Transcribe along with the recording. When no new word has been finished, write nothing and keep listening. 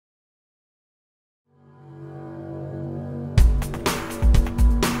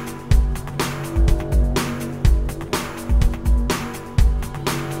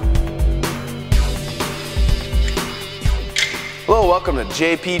Hello, welcome to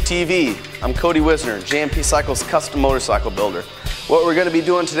JPTV. I'm Cody Wisner, JMP Cycles custom motorcycle builder. What we're going to be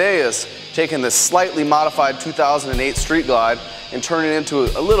doing today is taking this slightly modified 2008 Street Glide and turning it into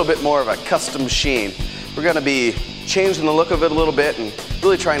a little bit more of a custom machine. We're going to be changing the look of it a little bit and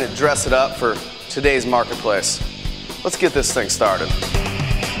really trying to dress it up for today's marketplace. Let's get this thing started.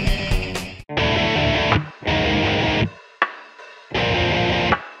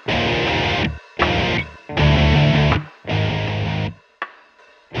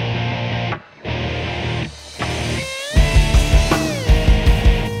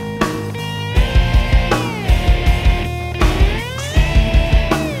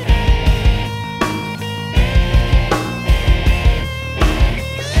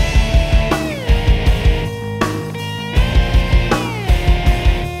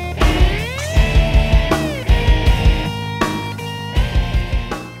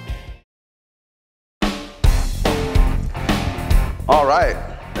 All right,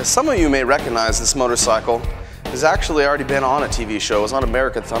 as some of you may recognize, this motorcycle has actually already been on a TV show. It was on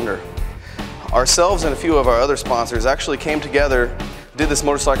American Thunder. Ourselves and a few of our other sponsors actually came together, did this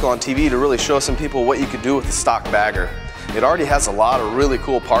motorcycle on TV to really show some people what you could do with the stock bagger. It already has a lot of really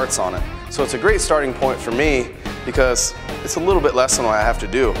cool parts on it. So it's a great starting point for me because it's a little bit less than what I have to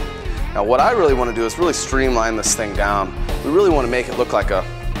do. Now what I really want to do is really streamline this thing down. We really want to make it look like a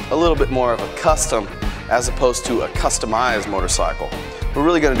little bit more of a custom as opposed to a customized motorcycle. We're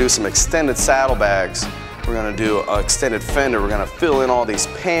really going to do some extended saddlebags. We're going to do an extended fender. We're going to fill in all these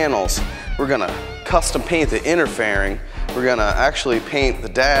panels. We're going to custom paint the inner fairing. We're going to actually paint the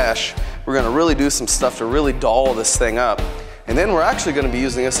dash. We're going to really do some stuff to really doll this thing up. And then we're actually going to be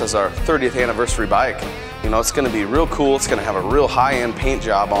using this as our 30th anniversary bike. You know, it's going to be real cool. It's going to have a real high-end paint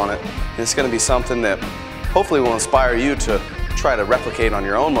job on it. And it's going to be something that hopefully will inspire you to try to replicate on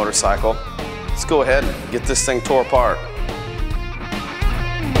your own motorcycle. Let's go ahead and get this thing tore apart.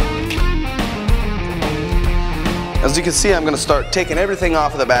 As you can see, I'm going to start taking everything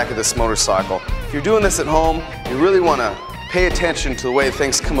off of the back of this motorcycle. If you're doing this at home, you really want to pay attention to the way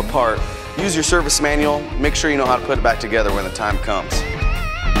things come apart. Use your service manual, make sure you know how to put it back together when the time comes.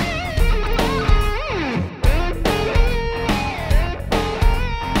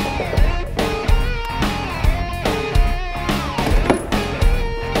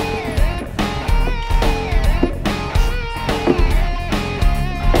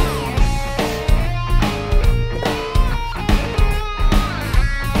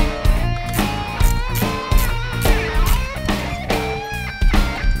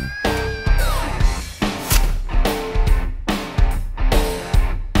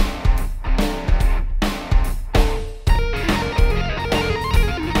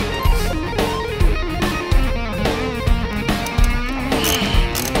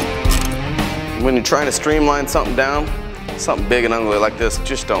 When you're trying to streamline something down, something big and ugly like this,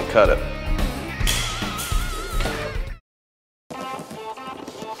 just don't cut it.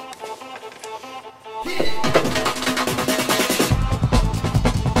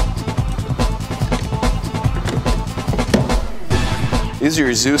 These are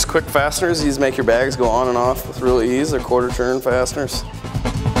your Zeus quick fasteners. These make your bags go on and off with real ease. They're quarter turn fasteners.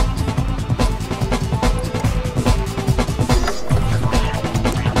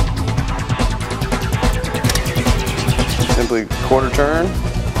 Simply quarter turn,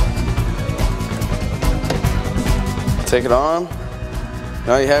 take it on.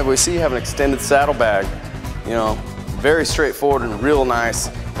 Now we see you have an extended saddlebag. You know, very straightforward and real nice.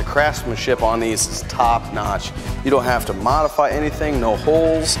 The craftsmanship on these is top notch. You don't have to modify anything, no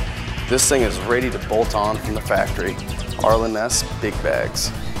holes. This thing is ready to bolt on from the factory. Arlen Ness Big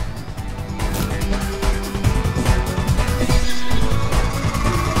Bags.